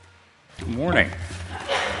Morning.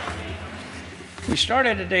 We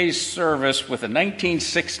started today's service with a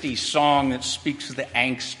 1960s song that speaks of the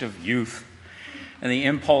angst of youth and the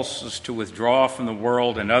impulses to withdraw from the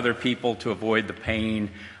world and other people to avoid the pain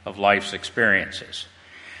of life's experiences.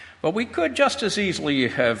 But we could just as easily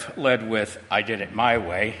have led with I Did It My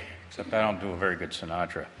Way, except I don't do a very good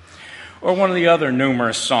Sinatra, or one of the other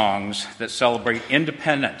numerous songs that celebrate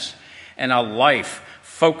independence and a life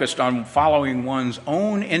focused on following one's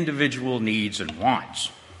own individual needs and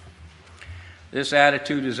wants. This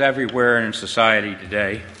attitude is everywhere in society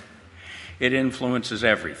today. It influences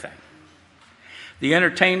everything. The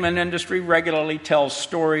entertainment industry regularly tells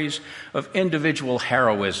stories of individual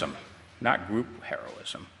heroism, not group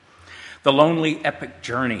heroism, the lonely epic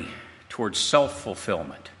journey towards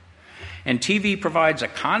self-fulfillment. And TV provides a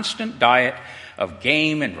constant diet of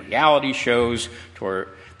game and reality shows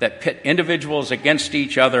that pit individuals against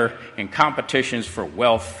each other in competitions for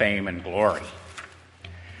wealth, fame, and glory.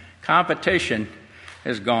 Competition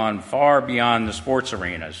has gone far beyond the sports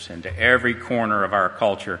arenas into every corner of our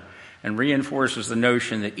culture and reinforces the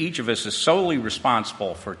notion that each of us is solely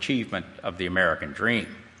responsible for achievement of the American dream,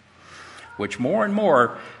 which more and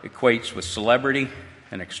more equates with celebrity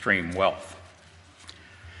and extreme wealth.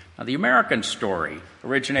 Now, the American story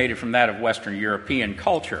originated from that of Western European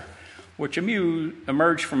culture, which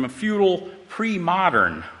emerged from a feudal,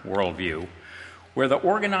 pre-modern worldview where the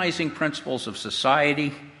organizing principles of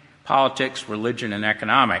society, politics, religion, and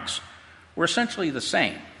economics were essentially the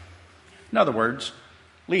same. In other words,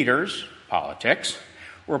 leaders, politics,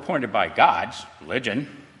 were appointed by gods, religion,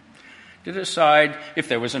 to decide if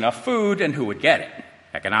there was enough food and who would get it,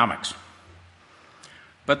 economics.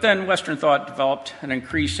 But then Western thought developed an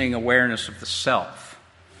increasing awareness of the self.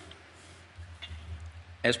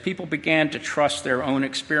 As people began to trust their own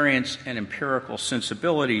experience and empirical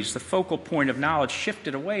sensibilities, the focal point of knowledge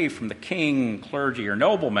shifted away from the king, clergy, or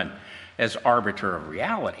nobleman as arbiter of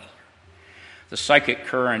reality. The psychic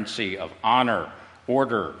currency of honor,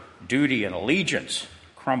 order, duty, and allegiance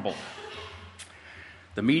crumbled.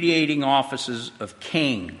 The mediating offices of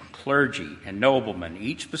king, clergy, and nobleman,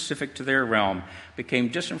 each specific to their realm, became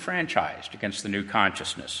disenfranchised against the new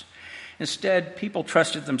consciousness. Instead, people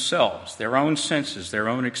trusted themselves, their own senses, their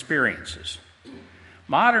own experiences.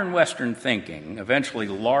 Modern Western thinking eventually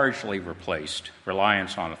largely replaced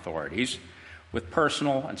reliance on authorities with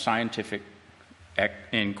personal and scientific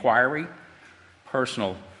inquiry,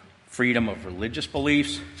 personal freedom of religious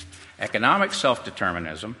beliefs, economic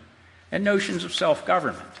self-determinism, and notions of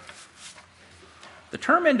self-government. The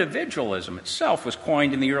term individualism itself was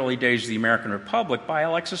coined in the early days of the American Republic by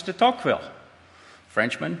Alexis de Tocqueville,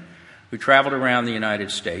 Frenchman, who traveled around the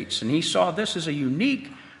United States, and he saw this as a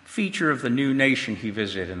unique feature of the new nation he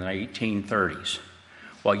visited in the 1830s.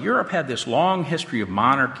 While Europe had this long history of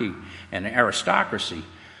monarchy and aristocracy,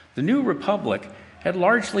 the new republic had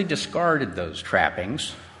largely discarded those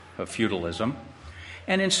trappings of feudalism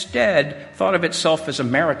and instead thought of itself as a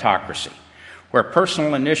meritocracy, where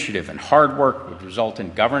personal initiative and hard work would result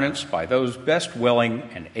in governance by those best willing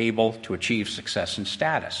and able to achieve success and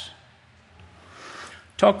status.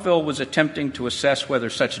 Tocqueville was attempting to assess whether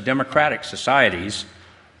such democratic societies,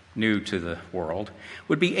 new to the world,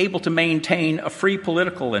 would be able to maintain a free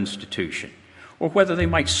political institution, or whether they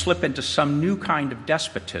might slip into some new kind of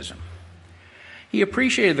despotism. He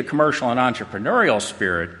appreciated the commercial and entrepreneurial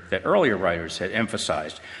spirit that earlier writers had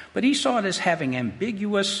emphasized, but he saw it as having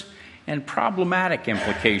ambiguous and problematic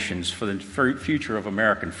implications for the future of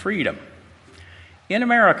American freedom. In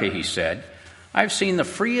America, he said, I've seen the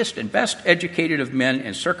freest and best educated of men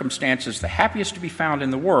in circumstances the happiest to be found in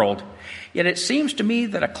the world, yet it seems to me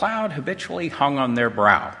that a cloud habitually hung on their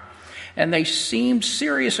brow, and they seemed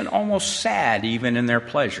serious and almost sad even in their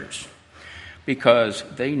pleasures, because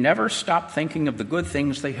they never stop thinking of the good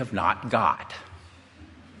things they have not got.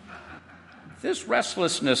 This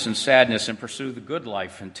restlessness and sadness in pursuit of the good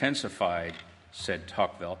life intensified, said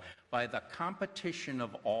Tocqueville, by the competition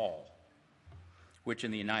of all, which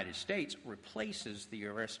in the United States replaces the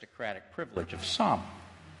aristocratic privilege of some.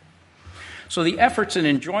 So the efforts and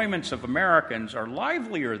enjoyments of Americans are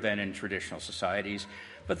livelier than in traditional societies,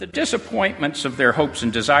 but the disappointments of their hopes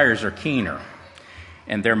and desires are keener,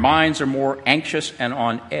 and their minds are more anxious and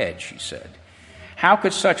on edge, he said. How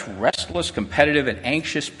could such restless, competitive, and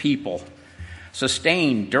anxious people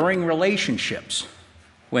sustain during relationships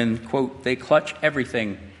when, quote, they clutch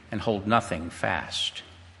everything and hold nothing fast?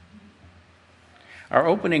 Our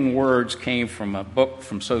opening words came from a book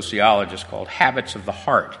from sociologists called Habits of the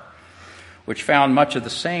Heart, which found much of the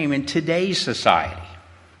same in today's society.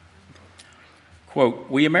 Quote,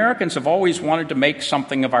 we Americans have always wanted to make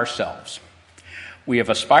something of ourselves. We have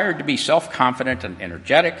aspired to be self-confident and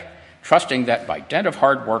energetic, trusting that by dint of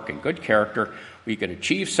hard work and good character, we could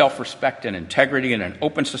achieve self-respect and integrity in an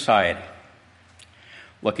open society.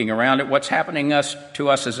 Looking around at what's happening to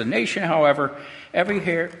us as a nation, however,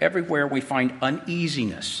 everywhere we find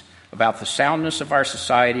uneasiness about the soundness of our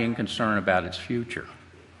society and concern about its future.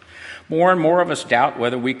 More and more of us doubt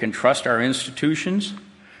whether we can trust our institutions,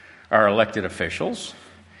 our elected officials,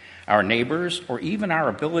 our neighbors, or even our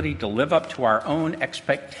ability to live up to our own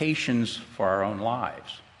expectations for our own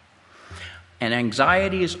lives. And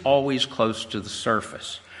anxiety is always close to the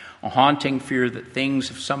surface, a haunting fear that things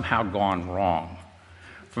have somehow gone wrong.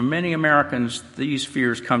 For many Americans, these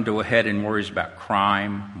fears come to a head in worries about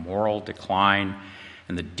crime, moral decline,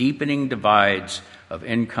 and the deepening divides of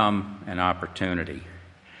income and opportunity.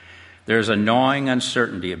 There's a gnawing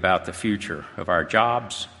uncertainty about the future of our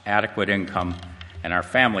jobs, adequate income, and our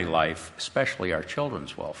family life, especially our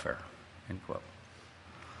children's welfare." End quote.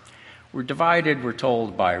 We're divided, we're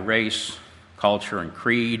told, by race, culture, and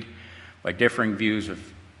creed, by differing views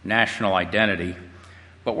of national identity,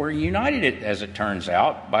 but we're united, as it turns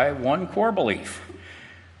out, by one core belief: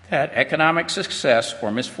 that economic success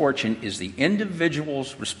or misfortune is the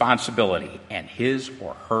individual's responsibility and his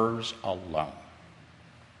or hers alone.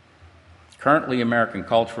 Currently, American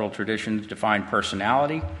cultural traditions define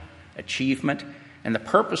personality, achievement, and the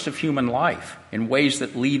purpose of human life in ways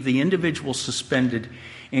that leave the individual suspended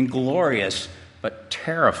in glorious but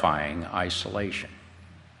terrifying isolation.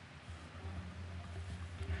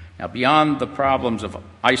 Now, beyond the problems of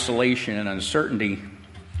isolation and uncertainty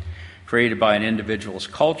created by an individual's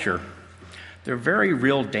culture, there are very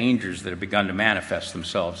real dangers that have begun to manifest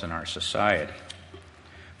themselves in our society.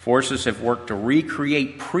 Forces have worked to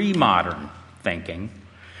recreate pre-modern thinking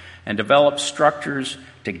and develop structures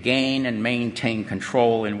to gain and maintain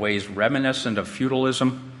control in ways reminiscent of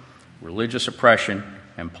feudalism, religious oppression,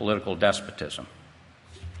 and political despotism.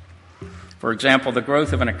 For example, the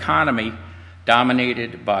growth of an economy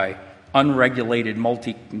dominated by unregulated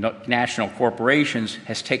multinational corporations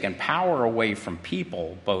has taken power away from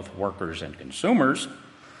people, both workers and consumers,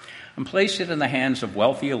 and placed it in the hands of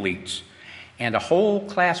wealthy elites and a whole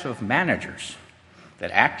class of managers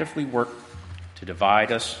that actively work to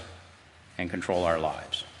divide us and control our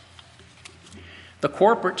lives. The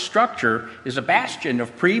corporate structure is a bastion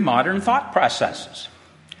of pre-modern thought processes.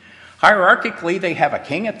 Hierarchically, they have a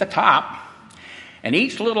king at the top, and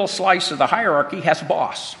each little slice of the hierarchy has a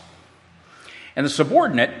boss. And the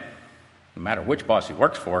subordinate, no matter which boss he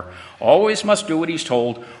works for, always must do what he's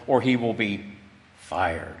told or he will be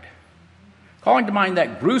fired. Calling to mind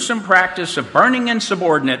that gruesome practice of burning in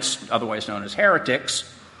subordinates, otherwise known as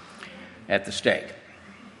heretics, at the stake.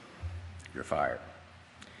 You're fired.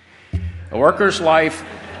 A worker's life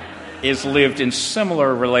is lived in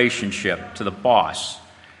similar relationship to the boss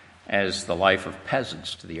as the life of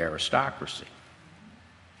peasants to the aristocracy.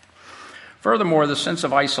 Furthermore, the sense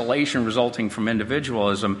of isolation resulting from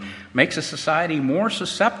individualism makes a society more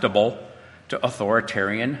susceptible to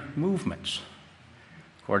authoritarian movements.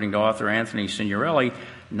 According to author Anthony Signorelli,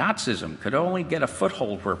 Nazism could only get a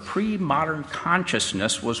foothold where pre-modern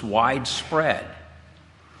consciousness was widespread.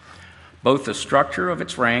 Both the structure of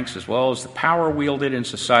its ranks as well as the power wielded in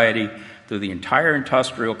society through the entire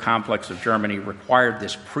industrial complex of Germany required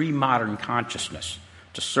this pre-modern consciousness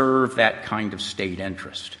to serve that kind of state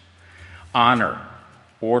interest. Honor,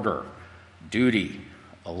 order, duty,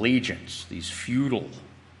 allegiance, these feudal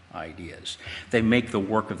ideas, they make the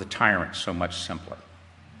work of the tyrant so much simpler.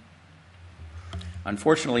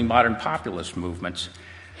 Unfortunately, modern populist movements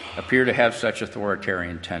appear to have such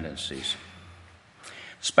authoritarian tendencies,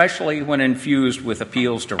 especially when infused with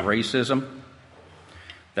appeals to racism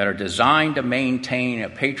that are designed to maintain a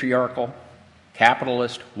patriarchal,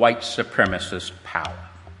 capitalist, white supremacist power.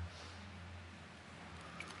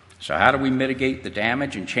 So how do we mitigate the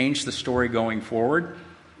damage and change the story going forward?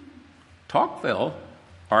 Tocqueville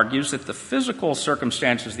argues that the physical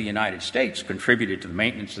circumstances of the United States contributed to the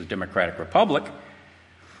maintenance of the democratic republic.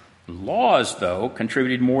 Laws, though,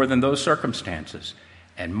 contributed more than those circumstances,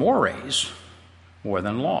 and mores more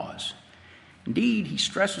than laws. Indeed, he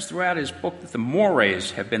stresses throughout his book that the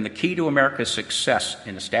mores have been the key to America's success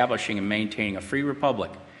in establishing and maintaining a free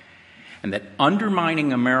republic, and that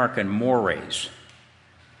undermining American mores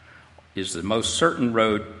is the most certain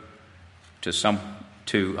road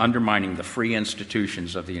to undermining the free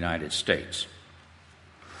institutions of the United States.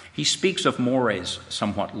 He speaks of mores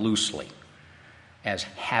somewhat loosely as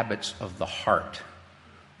habits of the heart,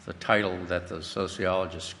 the title that the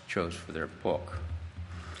sociologists chose for their book.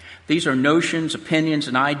 These are notions, opinions,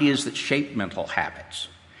 and ideas that shape mental habits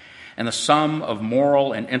and the sum of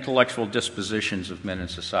moral and intellectual dispositions of men in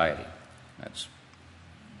society. That's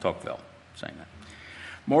Tocqueville saying that.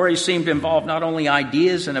 Mores seem to involve not only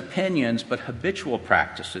ideas and opinions, but habitual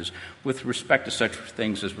practices with respect to such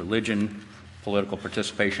things as religion, political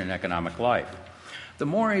participation, and economic life. The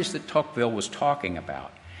mores that Tocqueville was talking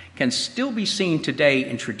about can still be seen today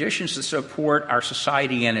in traditions that support our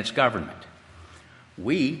society and its government.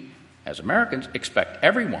 We, as Americans, expect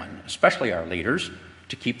everyone, especially our leaders,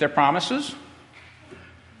 to keep their promises,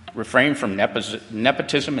 refrain from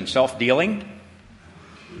nepotism and self-dealing,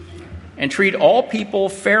 and treat all people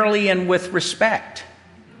fairly and with respect.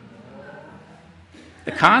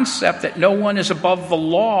 The concept that no one is above the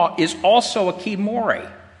law is also a key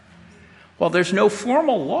more. While there's no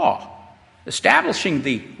formal law establishing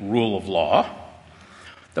the rule of law,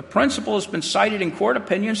 the principle has been cited in court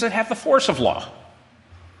opinions that have the force of law.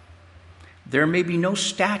 There may be no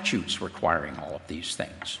statutes requiring all of these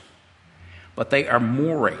things, but they are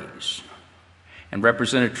mores and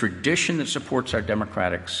represent a tradition that supports our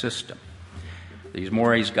democratic system. These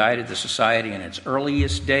mores guided the society in its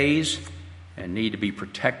earliest days and need to be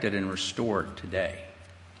protected and restored today.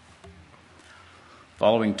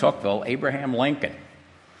 Following Tocqueville, Abraham Lincoln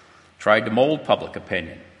tried to mold public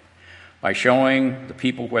opinion by showing the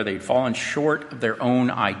people where they'd fallen short of their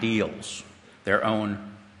own ideals, their own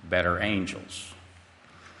better angels.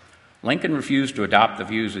 Lincoln refused to adopt the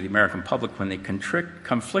views of the American public when they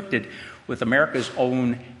conflicted with America's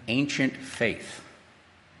own ancient faith,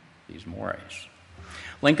 these mores.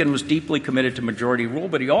 Lincoln was deeply committed to majority rule,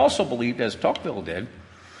 but he also believed, as Tocqueville did,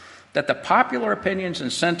 that the popular opinions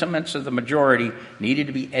and sentiments of the majority needed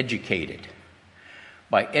to be educated.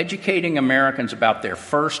 By educating Americans about their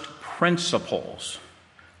first principles,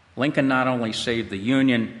 Lincoln not only saved the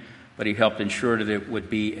Union, but he helped ensure that it would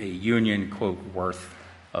be a Union, quote, worth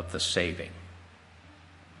of the saving.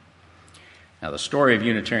 Now, the story of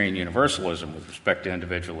Unitarian Universalism with respect to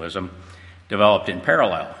individualism developed in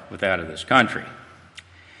parallel with that of this country.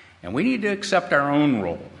 And we need to accept our own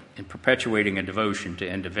role in perpetuating a devotion to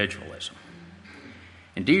individualism.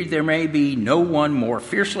 Indeed, there may be no one more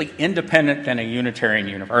fiercely independent than a Unitarian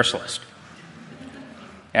Universalist.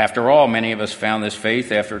 After all, many of us found this faith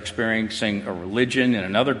after experiencing a religion in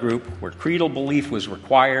another group where creedal belief was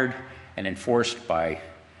required and enforced by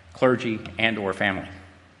clergy and or family.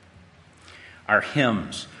 Our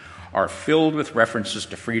hymns are filled with references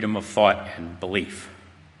to freedom of thought and belief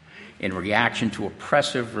in reaction to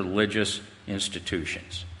oppressive religious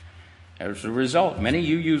institutions. As a result, many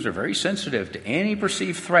UUs are very sensitive to any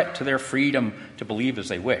perceived threat to their freedom to believe as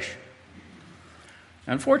they wish.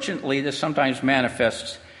 Unfortunately, this sometimes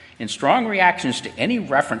manifests in strong reactions to any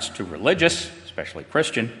reference to religious, especially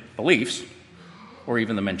Christian, beliefs, or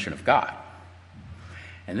even the mention of God.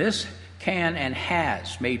 And this can and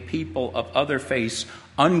has made people of other faiths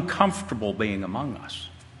uncomfortable being among us.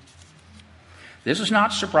 This is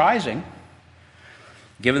not surprising,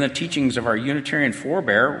 given the teachings of our Unitarian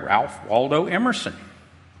forebear, Ralph Waldo Emerson.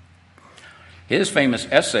 His famous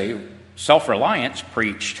essay, Self-Reliance,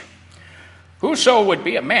 preached, "Whoso would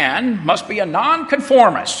be a man must be a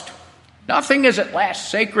nonconformist. Nothing is at last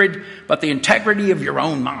sacred but the integrity of your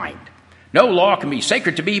own mind. No law can be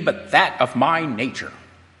sacred to me but that of my nature."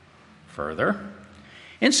 Further,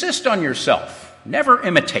 insist on yourself. Never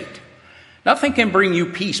imitate. Nothing can bring you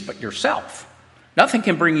peace but yourself. Nothing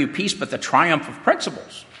can bring you peace but the triumph of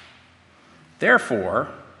principles. Therefore,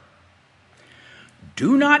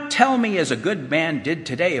 do not tell me, as a good man did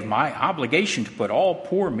today, of my obligation to put all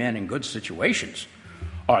poor men in good situations.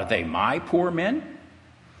 Are they my poor men?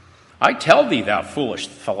 I tell thee, thou foolish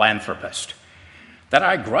philanthropist, that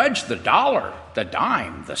I grudge the dollar, the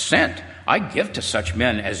dime, the cent I give to such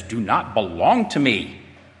men as do not belong to me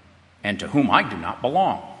and to whom I do not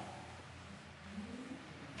belong.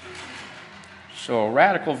 So a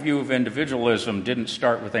radical view of individualism didn't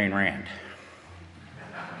start with Ayn Rand.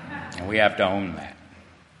 And we have to own that.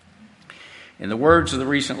 In the words of the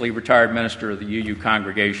recently retired minister of the UU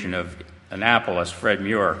congregation of Annapolis, Fred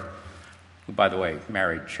Muir, who, by the way,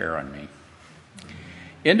 married Sharon me,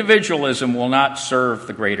 individualism will not serve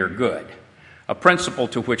the greater good, a principle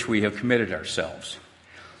to which we have committed ourselves.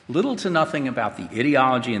 Little to nothing about the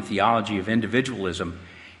ideology and theology of individualism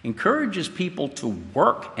encourages people to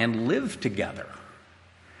work and live together,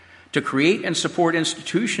 to create and support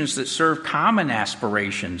institutions that serve common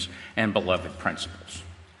aspirations and beloved principles.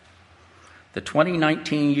 The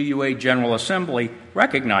 2019 UUA General Assembly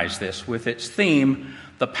recognized this with its theme,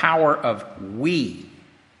 The Power of We,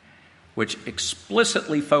 which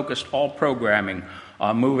explicitly focused all programming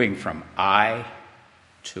on moving from I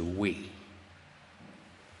to we.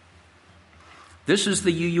 This is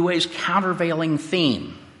the UUA's countervailing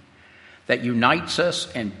theme that unites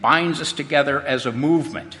us and binds us together as a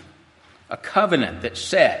movement, a covenant that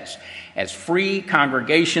says, as free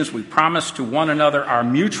congregations, we promise to one another our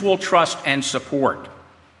mutual trust and support.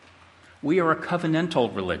 We are a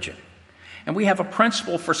covenantal religion, and we have a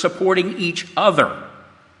principle for supporting each other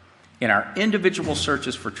in our individual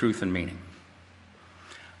searches for truth and meaning.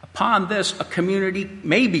 Upon this, a community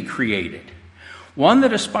may be created, one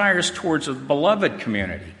that aspires towards a beloved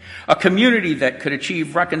community, a community that could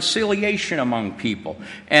achieve reconciliation among people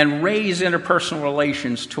and raise interpersonal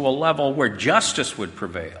relations to a level where justice would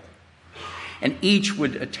prevail, and each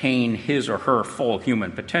would attain his or her full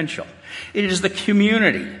human potential. It is the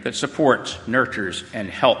community that supports, nurtures, and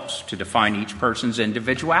helps to define each person's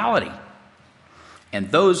individuality. And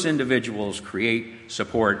those individuals create,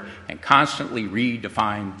 support, and constantly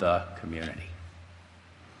redefine the community.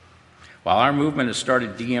 While our movement has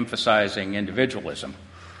started de-emphasizing individualism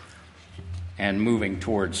and moving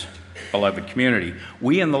towards beloved community,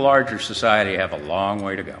 we in the larger society have a long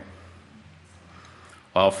way to go.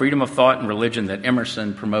 While freedom of thought and religion that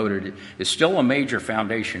Emerson promoted is still a major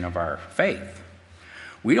foundation of our faith,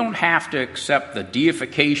 we don't have to accept the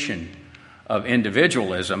deification of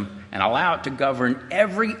individualism and allow it to govern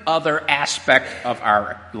every other aspect of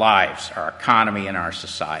our lives, our economy, and our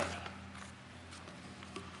society.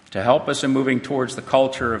 To help us in moving towards the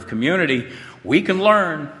culture of community, we can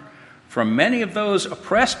learn from many of those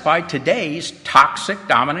oppressed by today's toxic,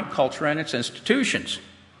 dominant culture and its institutions.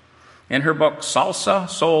 In her book, Salsa,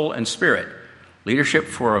 Soul, and Spirit, Leadership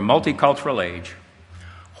for a Multicultural Age,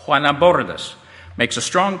 Juana Bordas makes a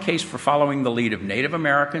strong case for following the lead of Native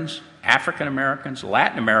Americans, African Americans,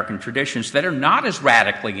 Latin American traditions that are not as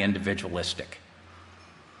radically individualistic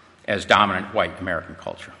as dominant white American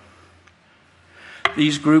culture.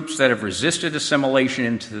 These groups that have resisted assimilation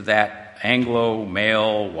into that Anglo,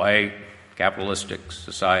 male, white, capitalistic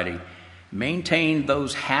society maintain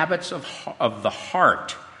those habits of the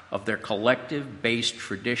heart of their collective-based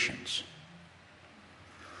traditions.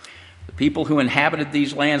 The people who inhabited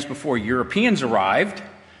these lands before Europeans arrived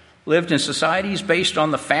lived in societies based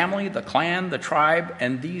on the family, the clan, the tribe,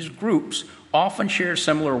 and these groups often share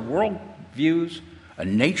similar worldviews, a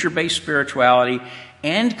nature-based spirituality,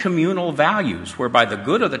 and communal values, whereby the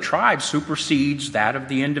good of the tribe supersedes that of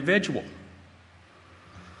the individual.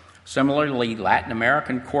 Similarly, Latin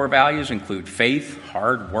American core values include faith,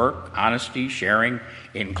 hard work, honesty, sharing,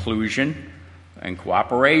 inclusion, and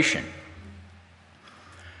cooperation.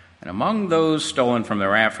 And among those stolen from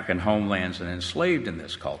their African homelands and enslaved in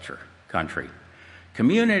this country,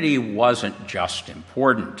 community wasn't just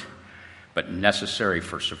important, but necessary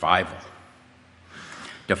for survival.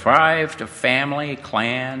 Deprived of family,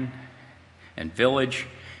 clan, and village,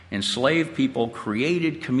 enslaved people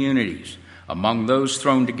created communities among those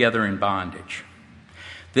thrown together in bondage.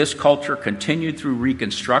 This culture continued through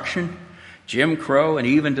Reconstruction, Jim Crow, and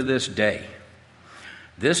even to this day.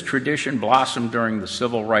 This tradition blossomed during the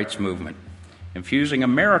Civil Rights Movement, infusing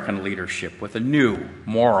American leadership with a new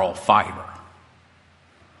moral fiber.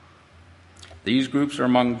 These groups are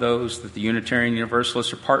among those that the Unitarian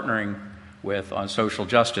Universalists are partnering with on social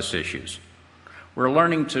justice issues. We're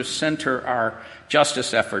learning to center our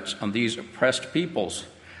justice efforts on these oppressed peoples,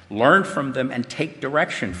 learn from them, and take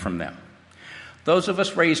direction from them. Those of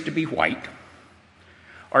us raised to be white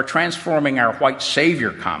are transforming our white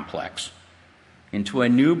savior complex into a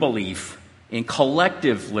new belief in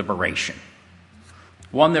collective liberation,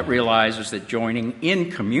 one that realizes that joining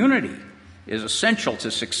in community is essential to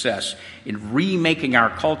success in remaking our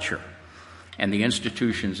culture and the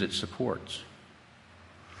institutions it supports.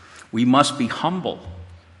 We must be humble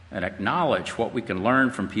and acknowledge what we can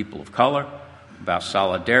learn from people of color about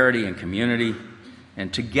solidarity and community,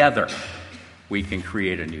 and together we can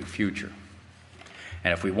create a new future.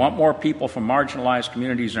 And if we want more people from marginalized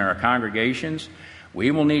communities in our congregations, we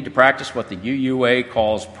will need to practice what the UUA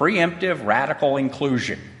calls preemptive radical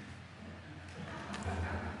inclusion.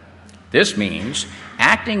 This means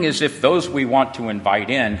acting as if those we want to invite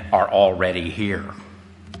in are already here.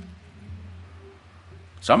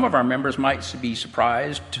 Some of our members might be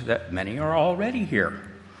surprised that many are already here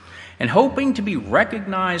and hoping to be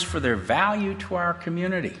recognized for their value to our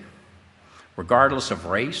community, regardless of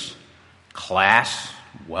race, class,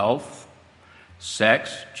 wealth,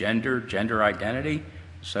 sex, gender identity, and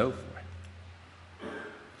so forth.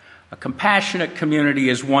 A compassionate community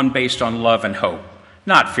is one based on love and hope,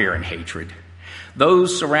 not fear and hatred.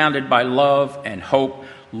 Those surrounded by love and hope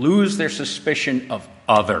lose their suspicion of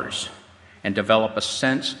others and develop a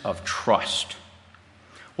sense of trust.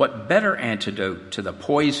 What better antidote to the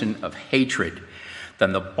poison of hatred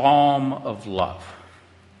than the balm of love.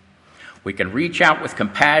 We can reach out with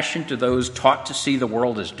compassion to those taught to see the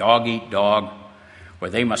world as dog eat dog, where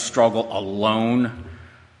they must struggle alone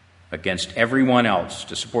against everyone else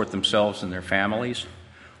to support themselves and their families,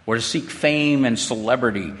 or to seek fame and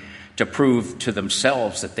celebrity to prove to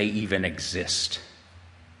themselves that they even exist.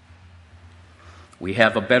 We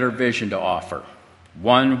have a better vision to offer,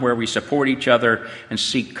 one where we support each other and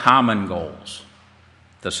seek common goals,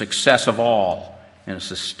 the success of all in a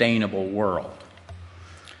sustainable world.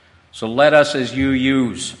 So let us, as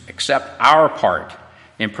UUs, accept our part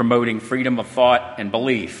in promoting freedom of thought and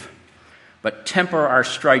belief, but temper our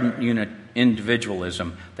strident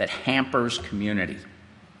individualism that hampers community.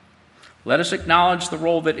 Let us acknowledge the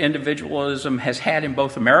role that individualism has had in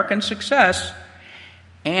both American success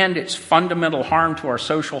and its fundamental harm to our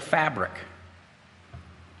social fabric.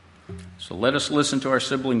 So let us listen to our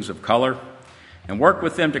siblings of color and work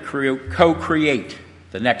with them to co-create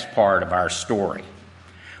the next part of our story,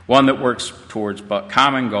 one that works towards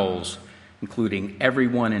common goals, including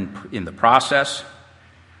everyone in the process,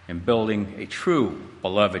 and building a true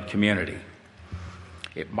beloved community.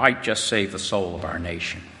 It might just save the soul of our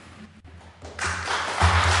nation.